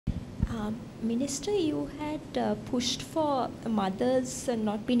Minister, you had pushed for the mothers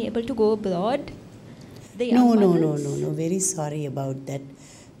not being able to go abroad. The young mothers. No. Very sorry about that.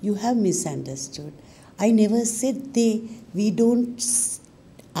 You have misunderstood. I never said we don't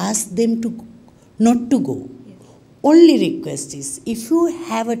ask them to not to go. Yes. Only request is, if you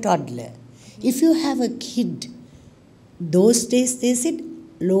have a toddler, if you have a kid, those days they said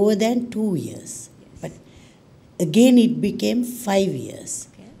lower than 2 years. Yes. But again it became 5 years.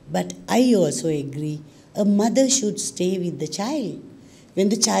 Okay. But I also agree, a mother should stay with the child. When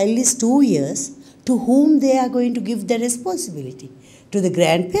the child is 2 years, to whom they are going to give the responsibility? To the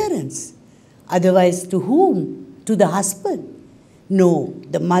grandparents. Otherwise, to whom? To the husband. No,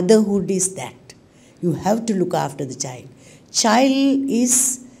 the motherhood is that. You have to look after the child. Child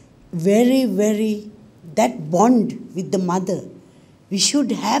is very, very, that bond with the mother. We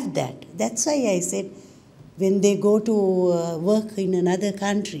should have that. That's why I said, when they go to work in another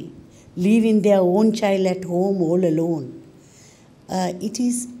country, leaving their own child at home all alone,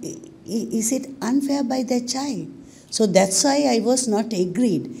 is it unfair by the child? So that's why I was not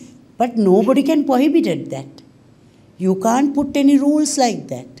agreed. But nobody can prohibit that. You can't put any rules like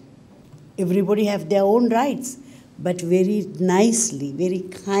that. Everybody have their own rights. But very nicely, very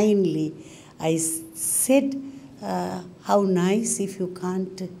kindly, I said, how nice if you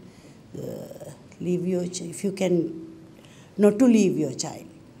can't leave your if you can not to leave your child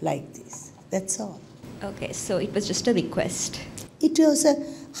like this. That's all. Okay, so it was just a request. It was a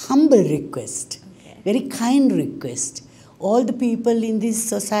humble request, Okay. very kind request. All the people in this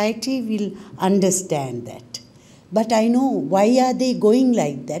society will understand that. But I know why are they going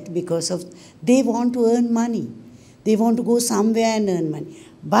like that? Because of they want to earn money. They want to go somewhere and earn money.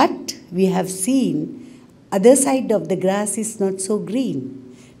 But we have seen other side of the grass is not so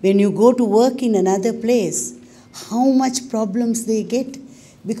green. When you go to work in another place, how much problems they get?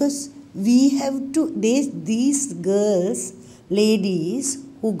 Because we have to, these girls, ladies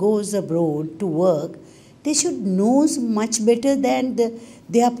who goes abroad to work, they should know much better than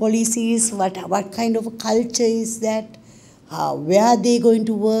their policies, what kind of a culture is that, where are they going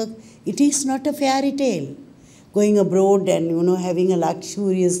to work. It is not a fairy tale. Going abroad and, having a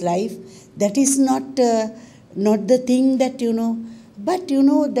luxurious life, that is not the thing that, but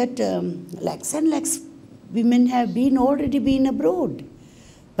that lakhs and lakhs women have already been abroad.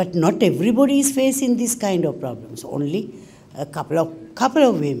 But not everybody is facing this kind of problems. Only a couple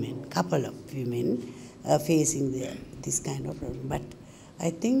of women are facing this kind of problem. But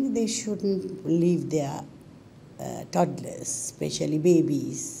I think they shouldn't leave their toddlers, especially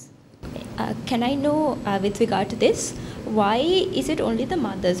babies. Can I know, with regard to this, why is it only the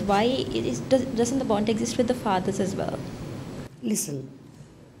mothers? Why doesn't the bond exist with the fathers as well? Listen,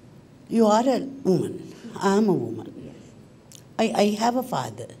 you are a woman. I am a woman. Yes. I have a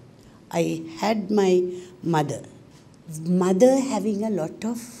father. I had my mother. Mother having a lot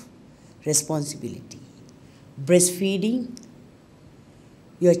of responsibility. Breastfeeding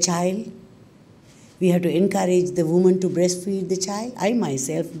your child. We have to encourage the woman to breastfeed the child. I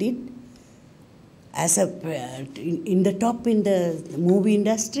myself did. As in the movie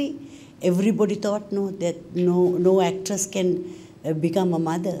industry, everybody thought that no actress can become a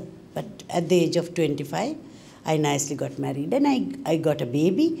mother. But at the age of 25, I nicely got married and I got a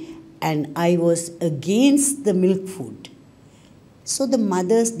baby, and I was against the milk food. So the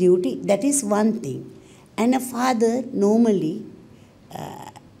mother's duty, that is one thing. And a father normally,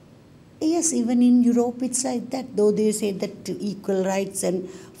 yes, even in Europe it's like that, though they say that equal rights and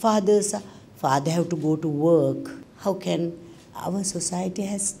father have to go to work. How can our society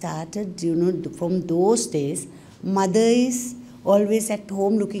has started, from those days, mother is always at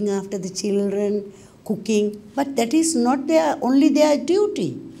home looking after the children, cooking, but that is not only their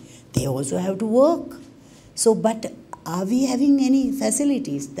duty. They also have to work. So, but are we having any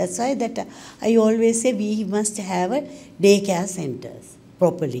facilities? That's why that I always say we must have a daycare centers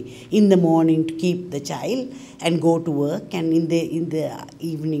properly in the morning to keep the child and go to work, and in the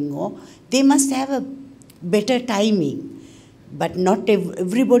evening, or they must have a better timing. But not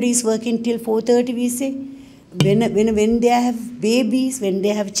everybody is working till 4:30. We say when they have babies, when they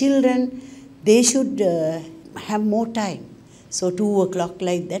have children, they should have more time. So 2 o'clock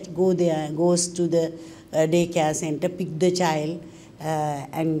like that, goes to the daycare center, pick the child,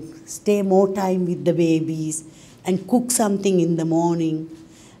 and stay more time with the babies, and cook something in the morning.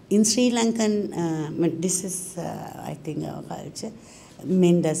 In Sri Lankan, this is, I think, our culture,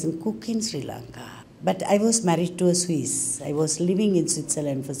 men doesn't cook in Sri Lanka. But I was married to a Swiss. I was living in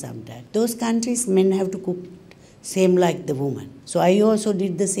Switzerland for some time. Those countries, men have to cook same like the woman. So I also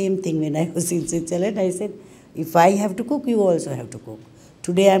did the same thing when I was in Switzerland. I said, if I have to cook, you also have to cook.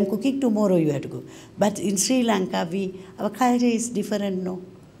 Today I'm cooking, tomorrow you have to cook. But in Sri Lanka, our culture is different, no?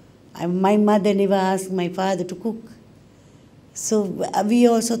 My mother never asked my father to cook. So we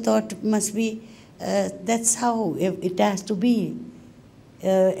also thought must be, that's how it has to be.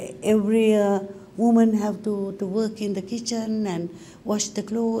 Every woman have to work in the kitchen and wash the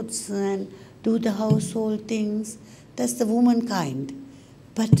clothes and do the household things. That's the womankind.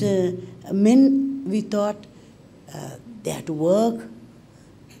 But men, we thought they have to work,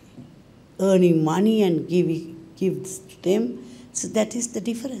 earning money and give to them. So that is the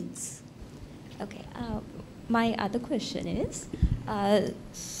difference. Okay. My other question is,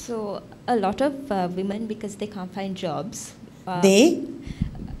 so a lot of women, because they can't find jobs, They?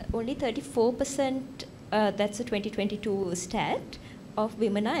 Only 34%, that's a 2022 stat, of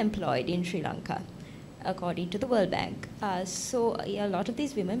women are employed in Sri Lanka, according to the World Bank. So a lot of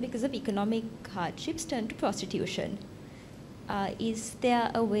these women, because of economic hardships, turn to prostitution. Is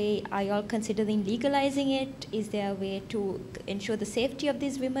there a way, are you all considering legalizing it? Is there a way to ensure the safety of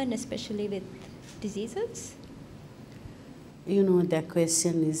these women, especially with diseases? You know, that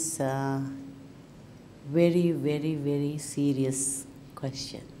question is very, very, very serious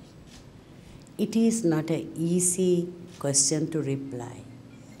question. It is not an easy question to reply.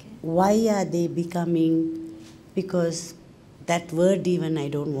 Okay. Why are they becoming, because that word even I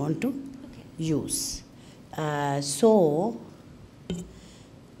don't want to use. So,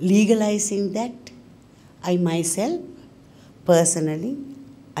 legalizing that, I myself, personally,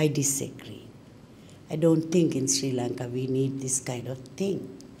 I disagree. I don't think in Sri Lanka we need this kind of thing.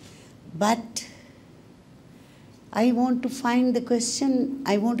 But I want to find the question,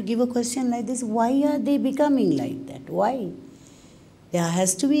 I want to give a question like this, why are they becoming like that? Why? There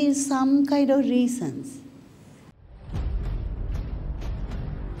has to be some kind of reasons.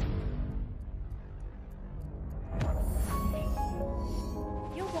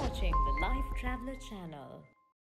 You're watching the Lifetraveler channel.